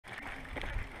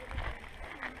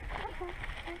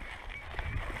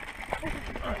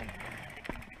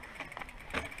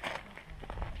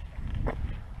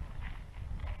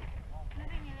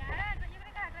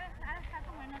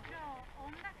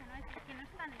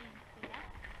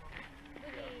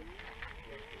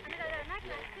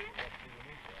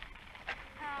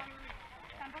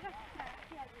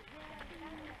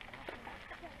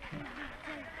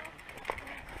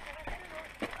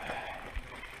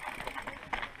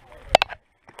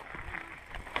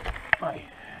Ay.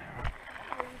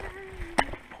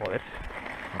 Joder,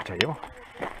 mucha llevo.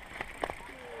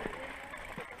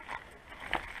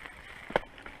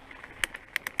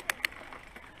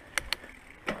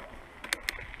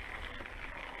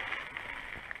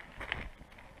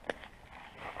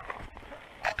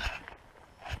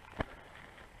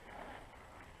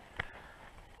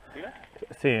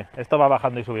 Sí, esto va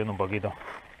bajando y subiendo un poquito.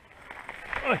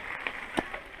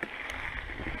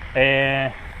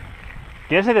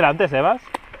 ¿Quieres ir delante, Sebas?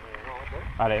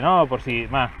 Vale, no, por si...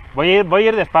 Voy a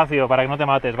ir despacio para que no te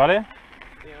mates, ¿vale?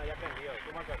 Sí, no, ya aprendido,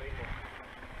 tú marca el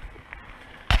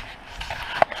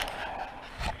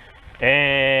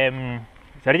ritmo.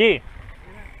 Sergi,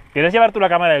 ¿quieres llevar tú la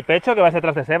cámara del pecho que vas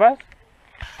detrás de Sebas?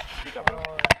 Sí, cabrón.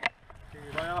 Sí,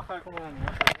 voy a bajar como un...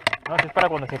 No, si es para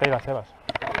cuando se caiga Sebas.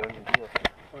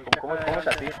 ¿Cómo es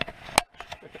así?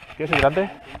 ¿Quieres ir delante?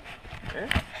 ¿Eh?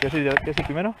 ¿Quieres ir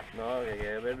primero? No, que hay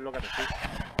que ver lo que haces tú.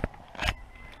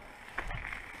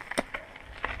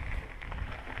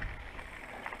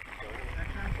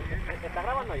 ¿Está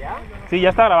grabando ya? Sí, ya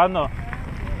está grabando.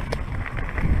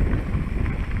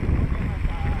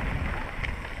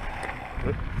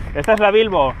 Esta es la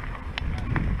Bilbo.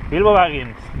 Bilbo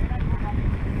Baggins.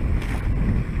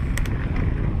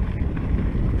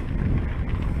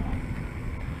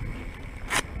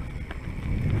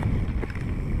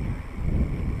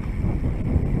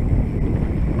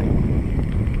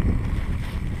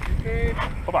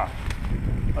 Opa.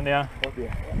 Buen día.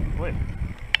 Uy.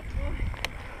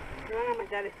 Me van a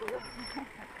matar estos dos.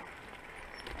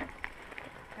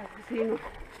 Asesino.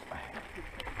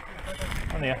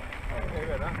 Buen día. Es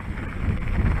verdad.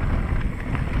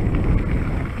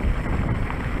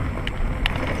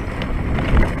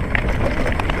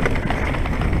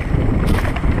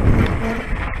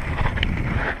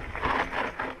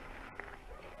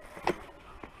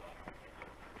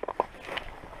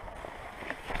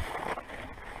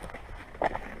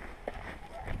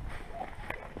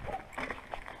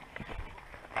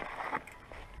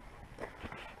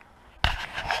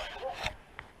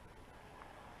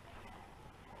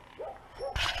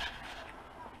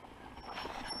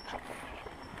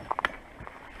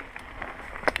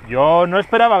 Yo no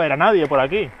esperaba ver a nadie por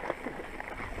aquí.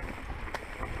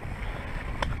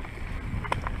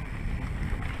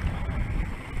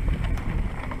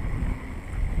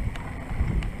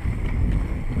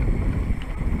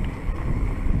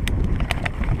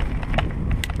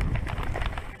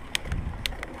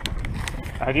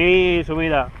 Aquí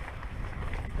subida.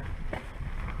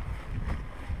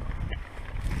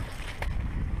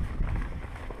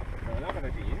 ¿Verdad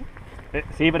que sí?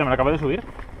 Sí, pero me lo acabo de subir.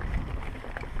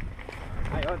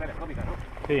 Ah, yo telescópica, ¿no?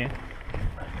 Sí.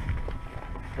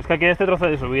 Es que aquí hay este trozo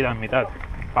de subida en mitad.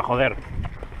 Pa' joder.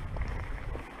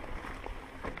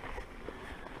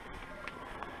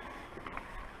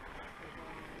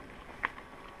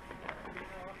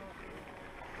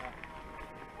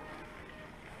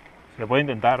 Se puede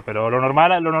intentar, pero lo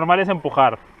normal es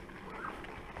empujar.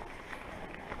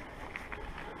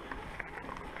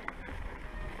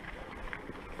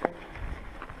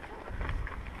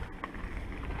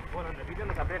 Bueno, en el sitio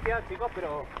no se aprecia, chicos,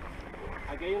 pero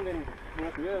aquí hay una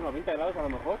subida de unos 20 grados a lo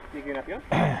mejor, de inclinación.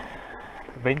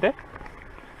 ¿20? Estoy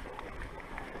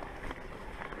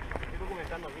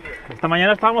documentando el vídeo. Esta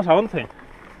mañana estábamos a 11.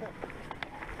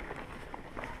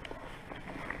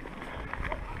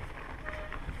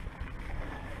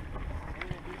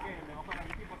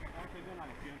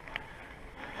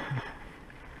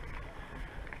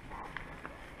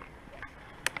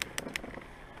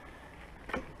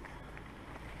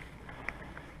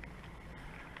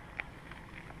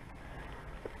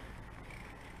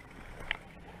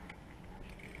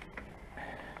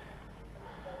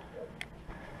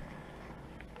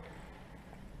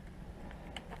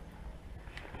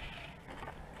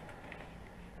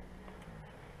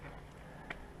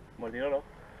 Mordinolo.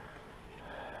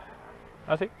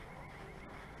 ¿Ah, sí?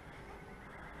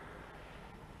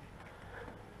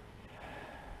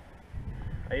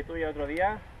 Ahí estuve el otro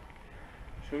día,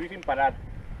 subí sin parar.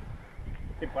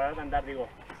 Sin parar de andar, digo.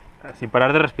 Sin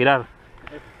parar de respirar.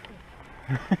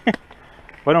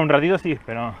 Bueno, un ratito sí,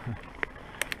 pero...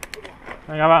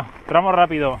 Venga, va, tramo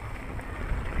rápido.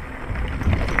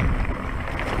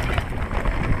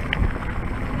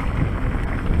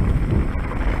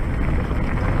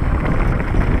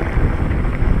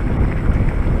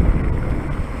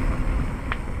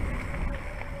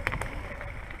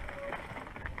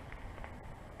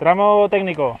 Tramo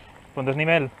técnico, con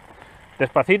desnivel.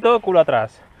 Despacito, culo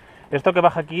atrás. Esto que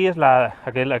baja aquí es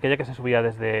aquella que se subía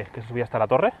hasta la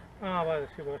torre. Ah, vale,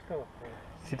 sí, pero está abajo.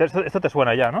 Si esto te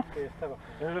suena ya, ¿no? Sí, está abajo.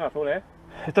 Eso es un azul, ¿eh?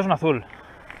 Esto es un azul.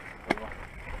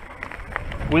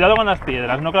 Cuidado con las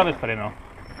piedras, no claves freno.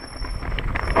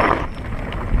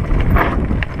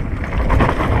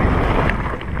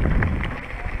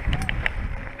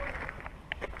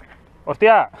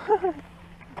 ¡Hostia!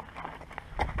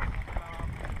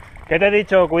 ¿Qué te he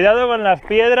dicho? Cuidado con las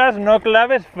piedras, no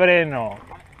claves freno.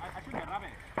 ¿Has un derrame?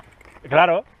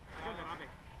 Claro. ¿Has un derrame?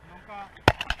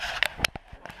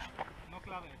 No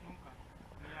claves, nunca.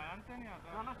 Ni adelante ni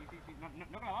atrás. No, sí.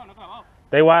 No he clavado.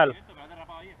 Da igual. Directo, pero has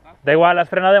derrapado ahí, está. Da igual, has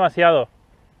frenado demasiado.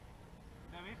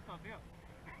 Te he visto, tío.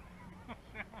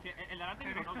 Sí, el de adelante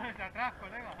no toca. Desde atrás,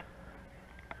 colega.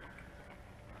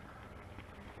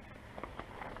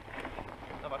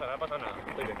 No pasa nada.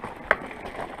 Estoy bien.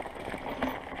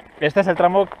 Este es el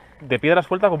tramo de piedra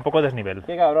suelta con poco desnivel.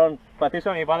 Qué cabrón.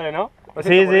 Patricio mi padre, ¿no?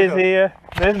 Sí.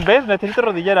 ¿Ves? Necesito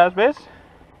rodilleras, ¿ves?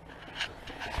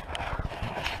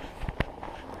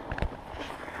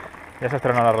 Ya se ha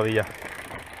estrenado la rodilla.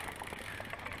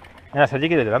 Mira, Sergi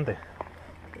quiere delante.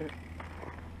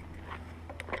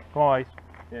 ¿Cómo vais?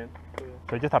 Bien.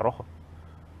 Sergi está rojo.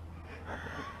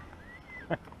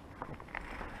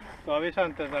 ¿Lo aviso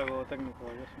antes de algo técnico?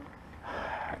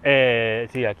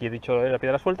 Sí, aquí he dicho la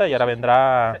piedra suelta y ahora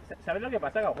vendrá... ¿Sabes lo que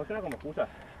pasa? Que a lo mejor suena como excusa.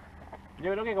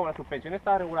 Yo creo que como la suspensión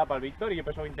está regulada para el Víctor y yo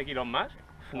peso 20 kilos más,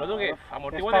 noto que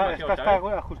amortigua demasiado, esta ¿sabes?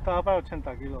 está ajustada para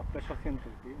 80 kilos, peso 100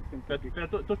 y Pero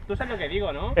tú sabes lo que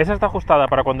digo, ¿no? Esa está ajustada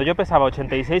para cuando yo pesaba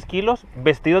 86 kilos,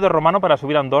 vestido de romano para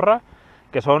subir a Andorra,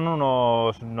 que son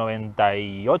unos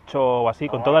 98 o así,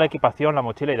 con toda la equipación, la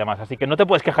mochila y demás. Así que no te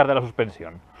puedes quejar de la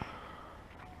suspensión.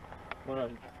 Bueno,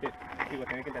 digo,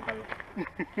 tienes que intentarlo.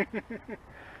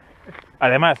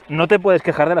 Además, no te puedes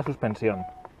quejar de la suspensión.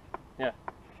 Ya.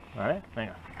 ¿Vale?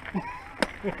 Venga.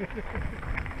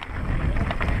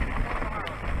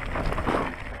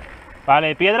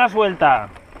 Vale, piedra suelta.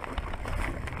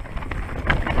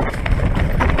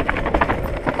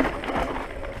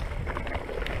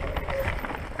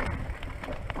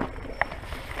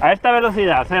 A esta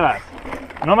velocidad, Sebas.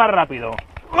 No más rápido.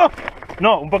 ¡Oh!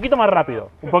 No, un poquito más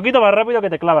rápido. Un poquito más rápido que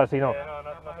te clavas, si no. No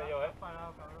sé yo, ¿eh?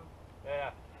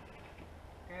 Ya.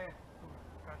 ¿Qué?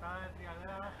 ¿Catada de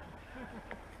triadera?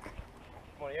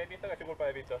 Bueno, ya he visto que es culpa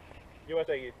de Víctor. Yo voy a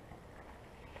seguir.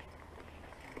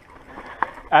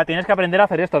 Ah, tienes que aprender a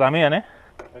hacer esto también, ¿eh?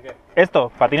 ¿El qué? Esto,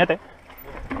 patinete.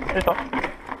 Esto.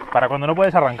 Para cuando no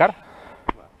puedes arrancar.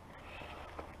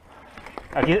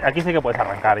 Aquí sí que puedes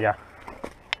arrancar ya.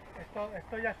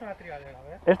 Esto ya es una triadera,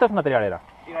 ¿ves? Esto es una trialera.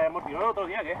 ¿Y la de amortiguador otro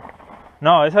día qué?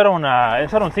 No, eso era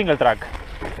un single track.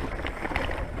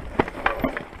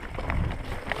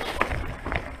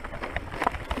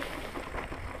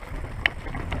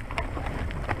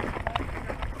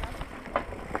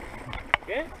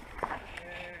 ¿Qué?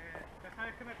 Ya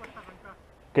sabes que me cuesta arrancar.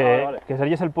 Que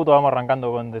Sergi es el puto amo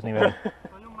arrancando con desnivel.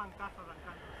 Soy un mancazo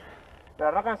arrancando. Pero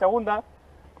arranca en segunda.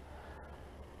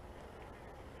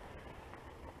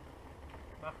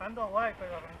 Bajando guay,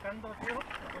 pero arrancando, tío, me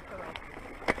cuesta la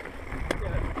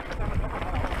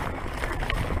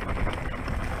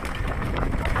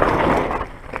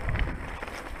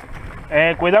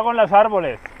hostia. Cuidado con los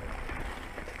árboles.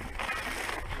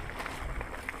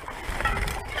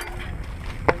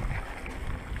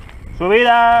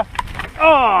 Subida.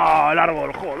 ¡Oh! El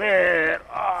árbol, joder.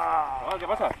 ¡Ah! ¿Qué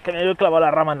pasa? Que me he clavado la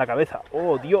rama en la cabeza.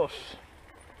 ¡Oh, Dios!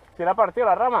 ¿Se le ha partido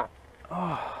la rama?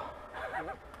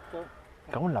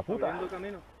 Me cago en la puta. ¿Abriendo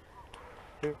camino?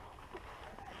 Sí.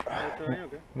 ¿Has hecho daño o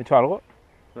qué? ¿Me he hecho algo?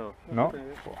 No. ¿No?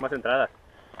 Más entradas.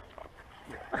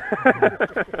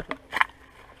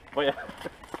 Oye.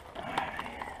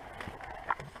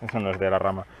 Eso no es de la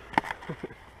rama.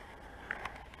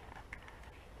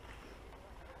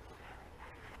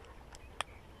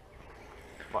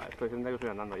 Buah, estoy diciendo que estoy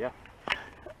andando ya.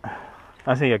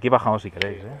 Ah, sí, aquí bajamos si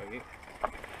queréis, ¿eh? Aquí.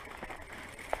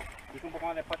 Si es un poco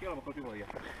más despacio, a lo mejor tipo día.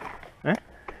 ¿Eh?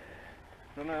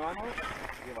 Freno de mano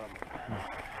y lleva la mano.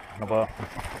 No puedo.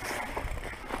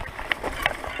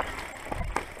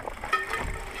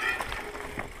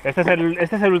 Este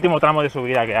es el último tramo de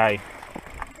subida que hay.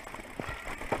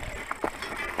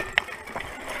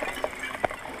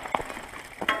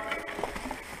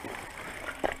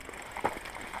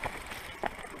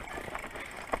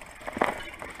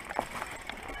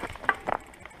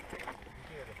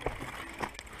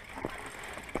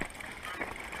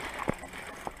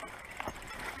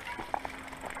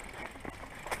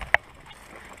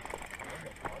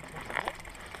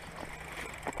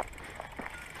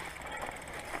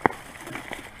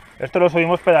 Esto lo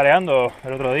subimos pedaleando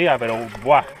el otro día, pero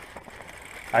 ¡buah!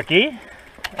 Aquí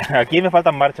me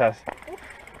faltan marchas.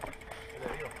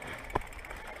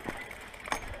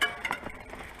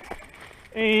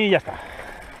 Y ya está.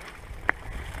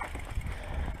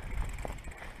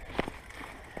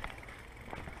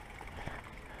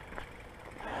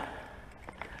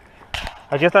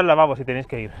 Aquí está el lavabo si tenéis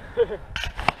que ir.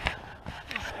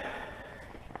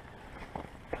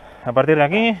 A partir de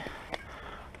aquí,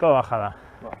 todo bajada.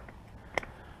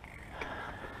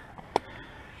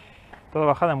 Todo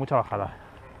bajada y mucha bajada.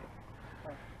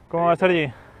 ¿Cómo va, Sergi?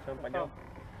 Se ha empañado.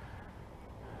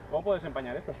 ¿Cómo puedes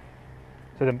empañar esto?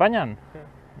 ¿Se te empañan? Sí.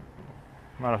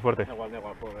 Mala suerte. Da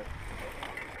igual, puedo ver.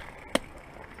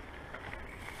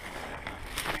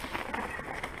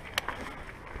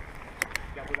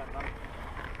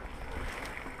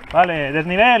 Vale,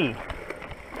 desnivel.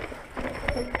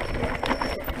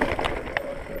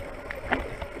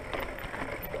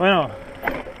 Bueno.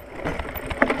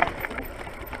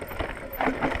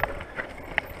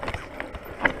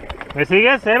 ¿Me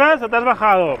sigues, Sebas, o te has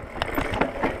bajado?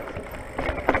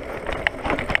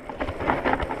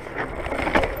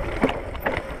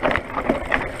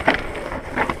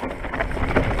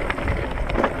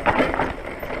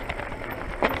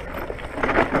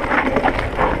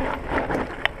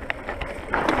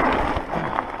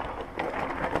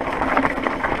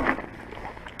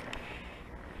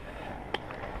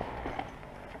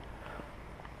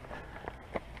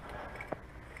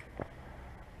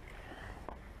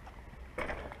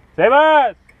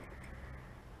 ¡Sebas!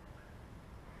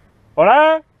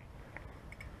 ¿Hola?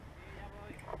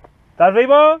 ¿Estás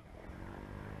vivo?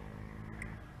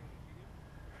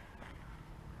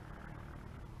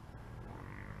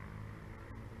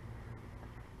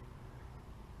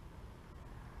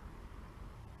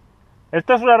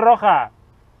 Esto es una roja.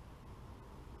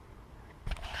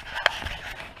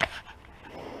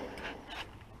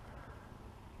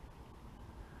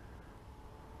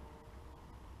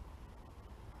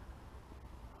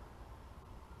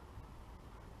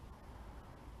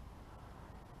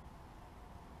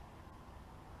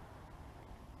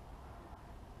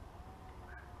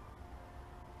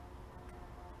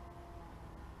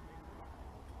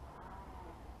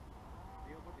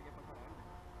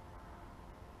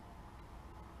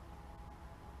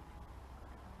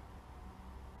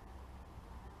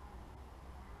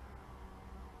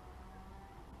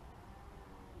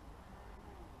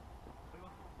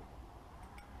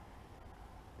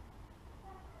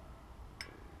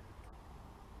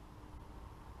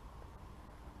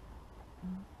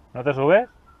 ¿No te subes?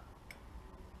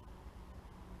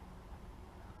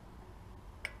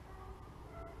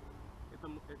 Esto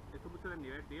es mucho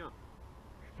desnivel, tío.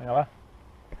 Venga, va.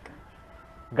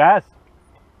 Gas.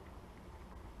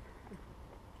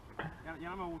 Ya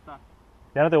no me gusta.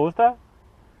 ¿Ya no te gusta?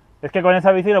 Es que con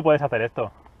esa bici no puedes hacer esto.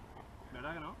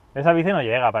 ¿Verdad que no? Esa bici no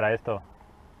llega para esto.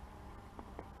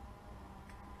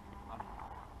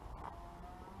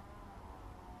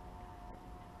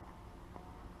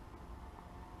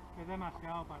 Es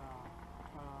demasiado para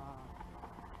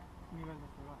nivel de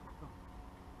Sebas esto.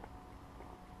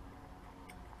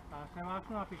 Para Sebas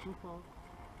una pitufo.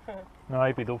 No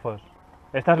hay pitufos.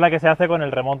 Esta es la que se hace con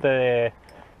el remonte de...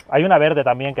 Hay una verde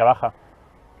también que baja.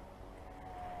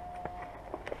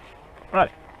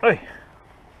 Vale. ¡Uy!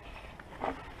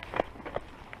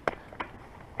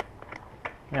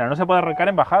 Mira, no se puede arrancar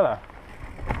en bajada.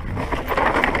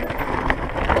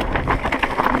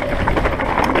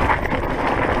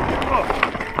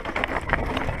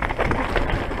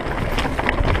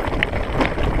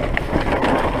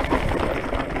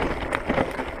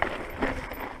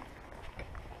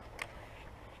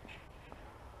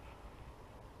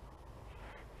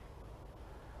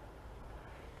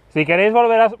 Si queréis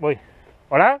volver a... Uy.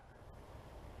 ¿Hola?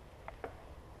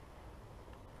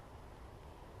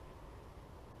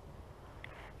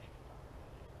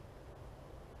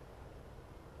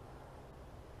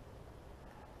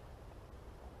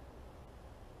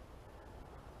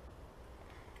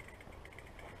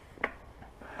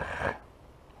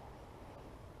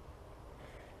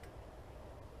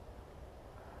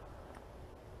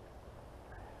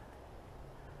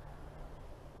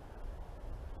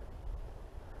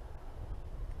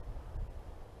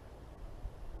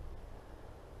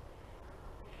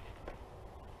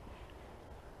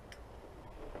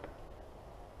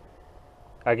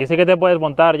 Aquí sí que te puedes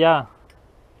montar ya.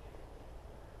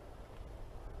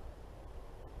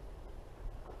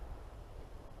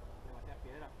 Demasiadas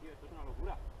piedras, tío. Esto es una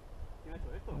locura. ¿Quién ha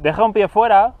hecho esto? Deja un pie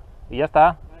fuera y ya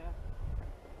está.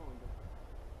 Un momento.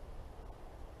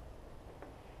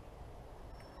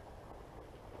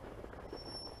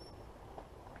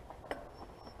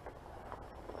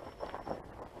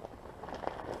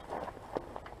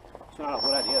 Es una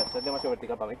locura, tío. Esto es demasiado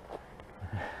vertical para mí.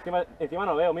 Encima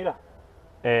no veo, mira.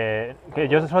 Que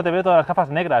yo solo te veo todas las gafas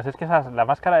negras. Es que la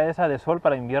máscara esa de sol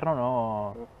para invierno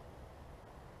no...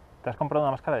 Te has comprado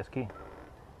una máscara de esquí.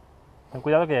 Ten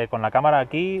cuidado que con la cámara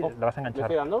aquí la vas a ¿Le enganchar.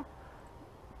 estoy dando?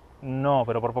 No,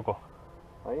 pero por poco.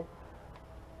 Ahí.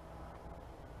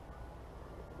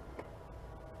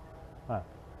 Ah.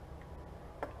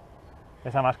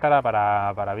 Esa máscara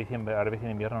para bici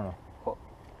en invierno no. Jo.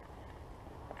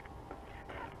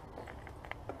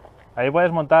 Ahí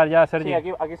puedes montar ya, Sergi.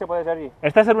 Sí, aquí se puede, Sergi.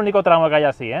 Este es el único tramo que hay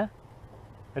así, ¿eh?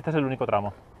 Este es el único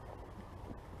tramo.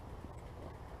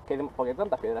 ¿Por qué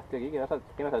tantas piedras, tío, aquí?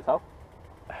 ¿Quién has alzado?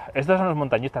 Estos son los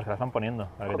montañistas que las van poniendo,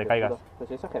 para que te caigas.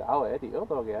 Pues es exagerado, tío,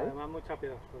 todo lo que hay. Además, mucha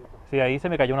piedra suelta. Sí, ahí se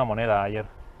me cayó una moneda ayer.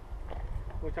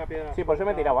 Mucha piedra Sí, por eso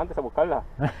me he tirado antes a buscarla.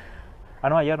 Ah,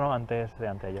 no, ayer no, antes de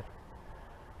anteayer.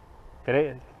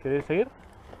 ¿Queréis seguir?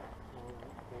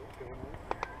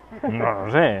 No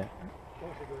lo sé.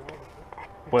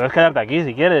 Puedes quedarte aquí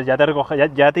si quieres, ya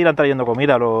te irán trayendo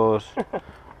comida los...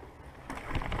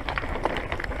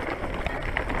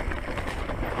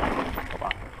 Opa.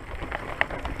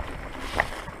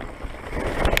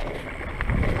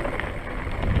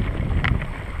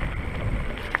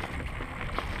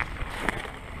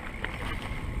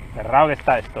 Cerrado que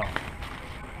está esto.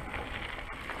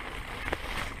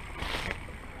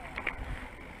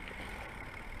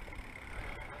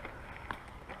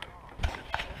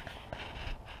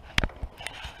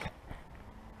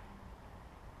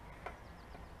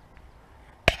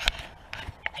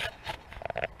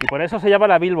 Y por eso se llama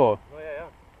la Bilbo. No,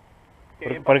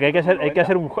 ya. Porque hay que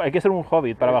ser un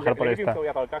hobbit para bajar por esta. Voy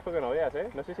a para el casco que no veas,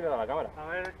 No sé si le da la cámara. A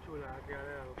ver, es chula, tío,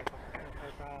 lo que pasa. Me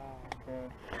falta...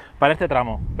 Para este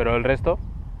tramo, pero el resto,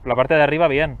 la parte de arriba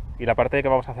bien. Y la parte que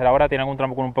vamos a hacer ahora tiene algún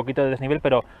tramo con un poquito de desnivel,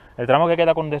 pero el tramo que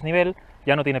queda con desnivel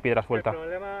ya no tiene piedra suelta. El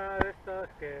problema de esto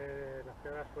es que las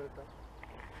piedras sueltas...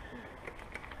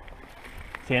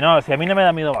 Si no, si a mí no me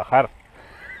da miedo bajar.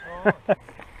 No,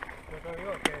 yo te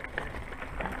digo que...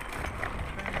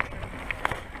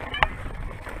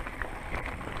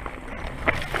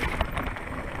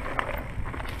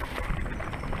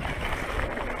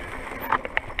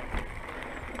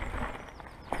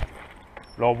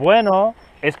 Lo bueno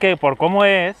es que por cómo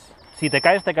es, si te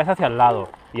caes hacia el lado.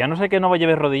 Y a no ser que no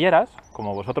lleves rodilleras,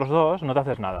 como vosotros dos, no te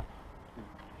haces nada.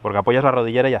 Porque apoyas la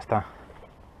rodillera y ya está.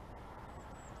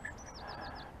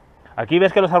 Aquí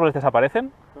ves que los árboles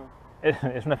desaparecen.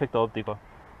 Es un efecto óptico.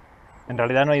 En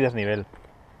realidad no hay desnivel.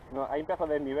 No, hay un pedazo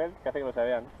de desnivel que hace que no se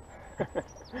vean.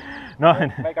 No,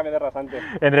 No hay cambio de rasante.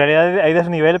 en realidad hay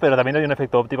desnivel, pero también hay un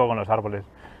efecto óptico con los árboles.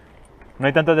 No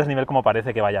hay tanto desnivel como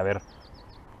parece que vaya a haber.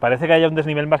 Parece que haya un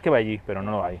desnivel más que va allí, pero no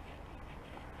lo hay.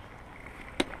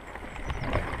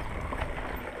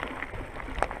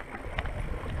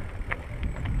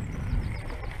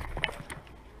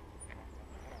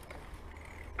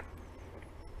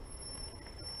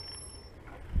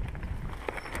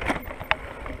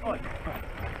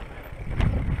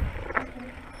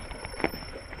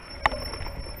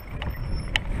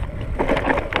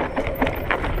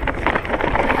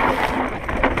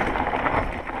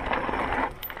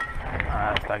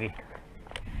 Hasta aquí.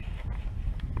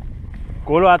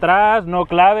 Culo atrás, no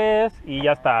claves y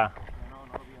ya está.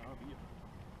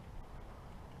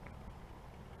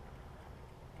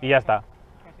 Y ya está.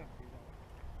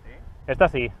 Esta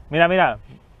sí. Mira, mira.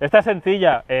 Esta es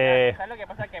sencilla. ¿Sabes lo que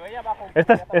pasa? Que voy abajo un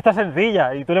Esta es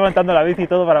sencilla. Y tú levantando la bici y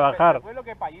todo para bajar. ¿Sabes lo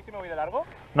que para allí si me voy de largo?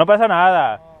 No pasa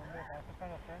nada.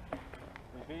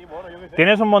 Sí, bueno, yo qué sé.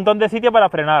 Tienes un montón de sitio para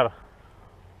frenar.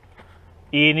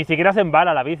 Y ni siquiera se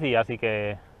embala la bici, así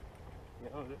que...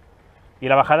 Yo no sé. Y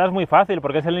la bajada es muy fácil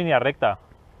porque es en línea recta.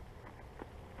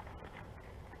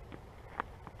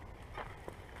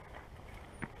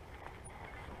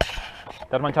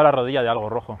 Te has manchado la rodilla de algo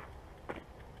rojo.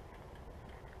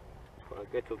 Con el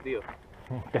ketchup, tío.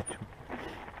 Ketchup.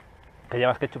 Que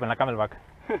llevas ketchup en la camelback.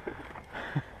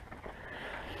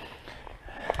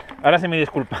 Ahora sí me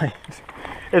disculpáis.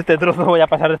 Este trozo voy a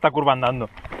pasar de esta curva andando.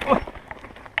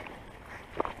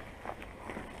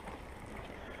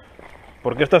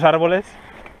 Porque estos árboles...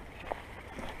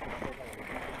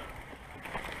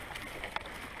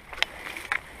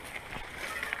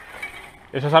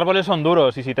 Esos árboles son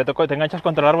duros y si te enganchas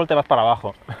contra el árbol te vas para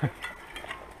abajo.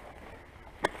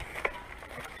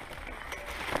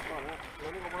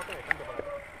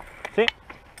 Sí.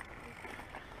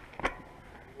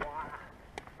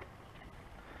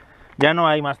 Ya no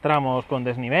hay más tramos con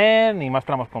desnivel, ni más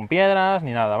tramos con piedras,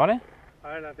 ni nada, ¿vale? A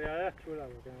ver, la tirada es chula,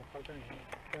 porque nos falta nivel.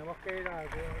 Tenemos que ir a...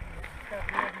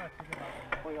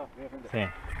 Sí.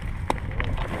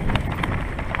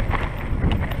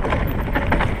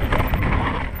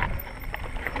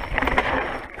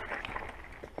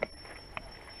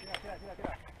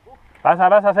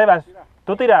 Pasa, Sebas.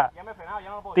 Tú tira. Ya me he frenado, ya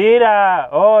no lo puedo. Tira.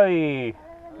 ¡Hoy!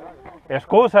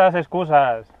 Excusas.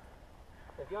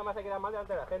 Encima me hace quedar mal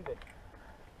delante de la gente.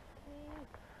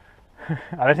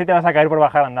 A ver si te vas a caer por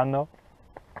bajar andando.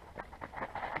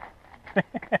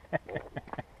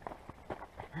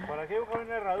 Por aquí con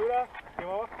una herradura que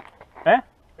va abajo. ¿Eh?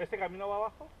 ¿Este camino va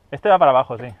abajo? Este va para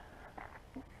abajo, sí.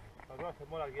 No, se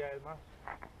mola aquí a él más.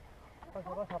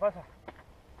 Pasa.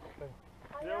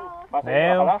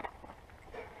 Veo.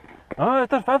 No,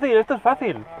 esto es fácil, esto es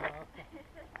fácil.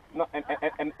 No,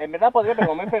 en verdad podría, pero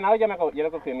como me he frenado ya le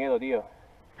he cogido miedo, tío.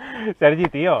 Sergi,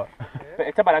 tío.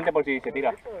 Echa para adelante por si se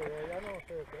tira.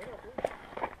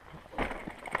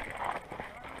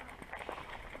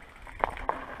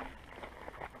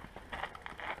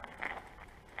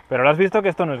 Pero lo has visto que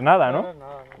esto no es nada, No ¿no? es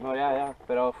nada, no. No, ya,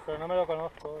 pero... Pero no me lo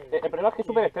conozco. El problema es que es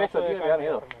súper estrecho, tío, me da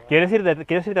miedo. ¿Quieres ir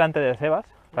delante de Sebas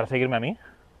para seguirme a mí?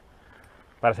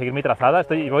 Para seguir mi trazada.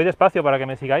 Voy despacio para que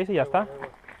me sigáis y ya está.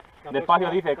 Despacio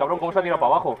dice, cabrón, ¿cómo se ha tirado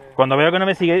para abajo? Cuando veo que no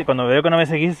me seguís,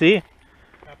 sí.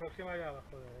 La próxima ya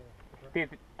abajo de...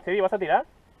 ¿Sebi, vas a tirar?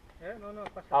 No,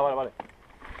 pasa. Ah, vale.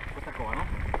 Esta escoba, ¿no?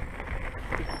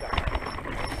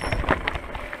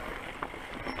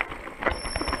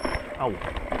 Au.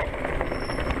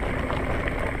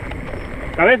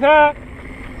 ¡Cabeza!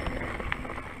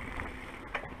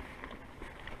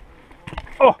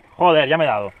 ¡Oh! Joder, ya me he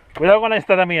dado. Cuidado con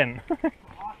esta también.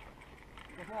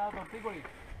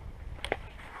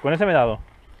 Con ese me he dado.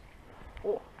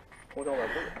 ¿Cómo tengo que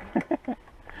hacer?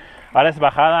 Ahora es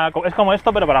bajada. Es como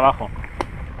esto, pero para abajo.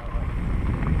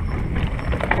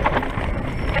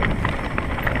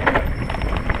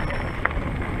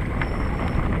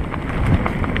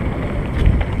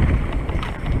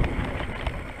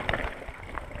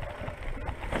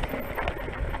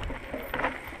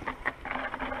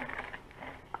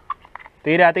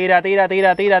 Tira sin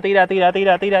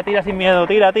miedo,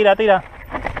 tira.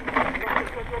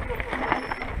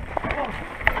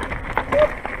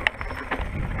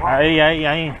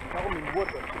 Ahí.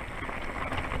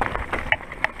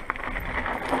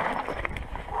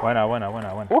 Buena.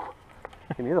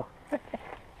 ¡Qué miedo!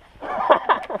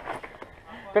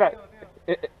 Espera,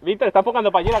 Víctor, ¿está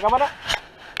enfocando para allí la cámara?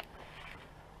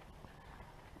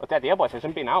 Hostia, tío, pues es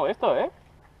empinado esto, ¿eh?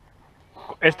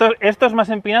 Esto es más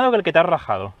empinado que el que te has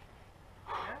rajado.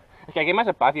 Es que aquí hay más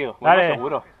espacio, Vale. más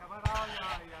seguro.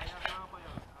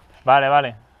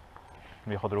 Vale.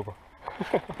 Viejo truco.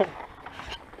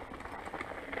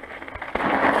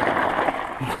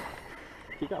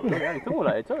 Sí, cabrón, ¿has visto cómo lo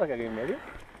ha hecho? ¿La que aquí en medio?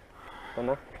 Pues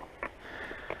nada.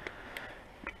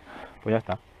 Pues ya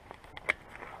está.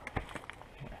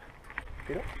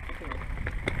 ¿Tiro?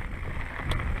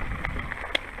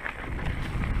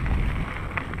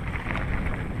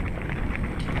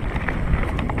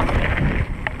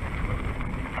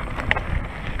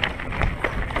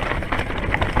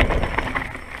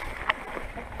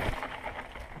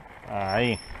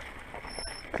 Ahí.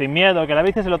 Sin miedo, que la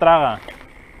bici se lo traga.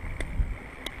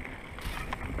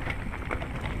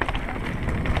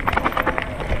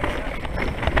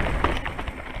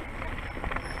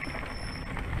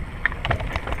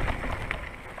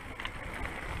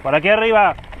 Por aquí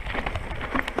arriba.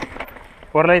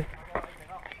 Por la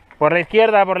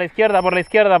izquierda.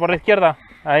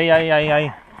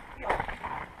 Ahí.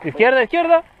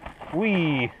 Izquierda.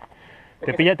 Uy.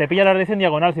 Te pilla la raíz en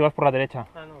diagonal si vas por la derecha.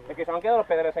 Es que se me han quedado los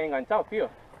pedales ahí enganchados, tío.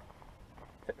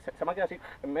 Se me han quedado así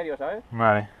en medio, ¿sabes?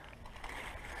 Vale.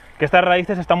 Que estas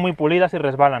raíces están muy pulidas y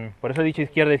resbalan. Por eso he dicho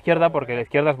izquierda, porque la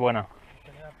izquierda es buena.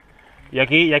 Y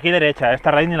aquí derecha.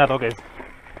 Esta raíz ni la toques.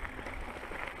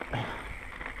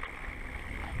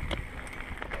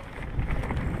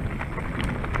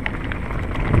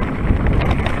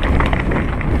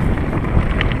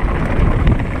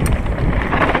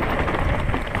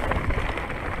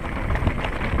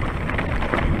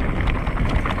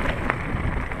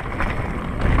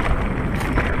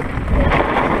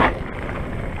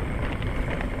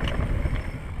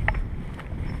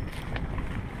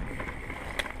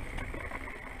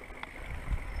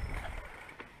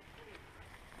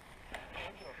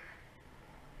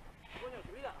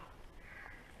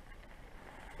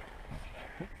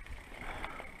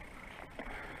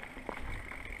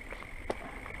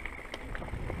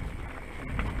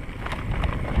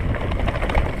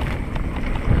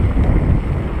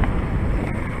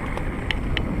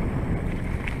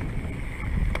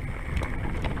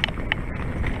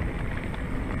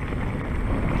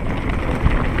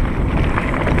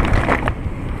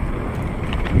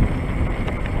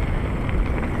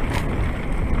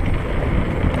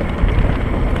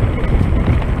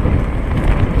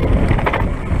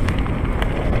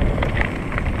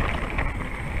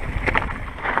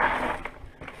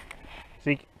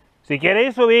 Si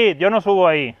queréis subid, yo no subo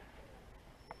ahí.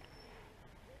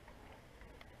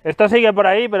 Esto sigue por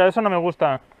ahí, pero eso no me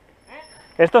gusta.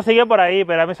 Esto sigue por ahí,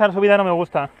 pero a mí esa subida no me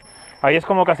gusta. Ahí es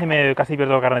como casi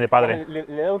pierdo carne de padre. Le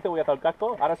he dado un cebollazo al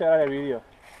casco, ahora se verá en el vídeo.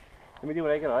 Es mi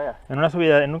por ahí que lo vea. En una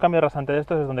subida, en un cambio rasante de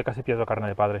estos es donde casi pierdo carne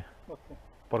de padre.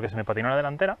 Porque se me patinó la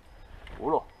delantera.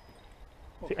 Culo.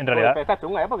 Sí, en realidad. Pero esta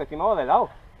chunga, porque encima va de lado.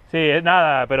 Sí, es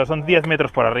nada, pero son 10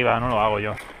 metros por arriba, no lo hago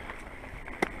yo.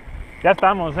 Ya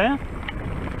estamos, ¿eh?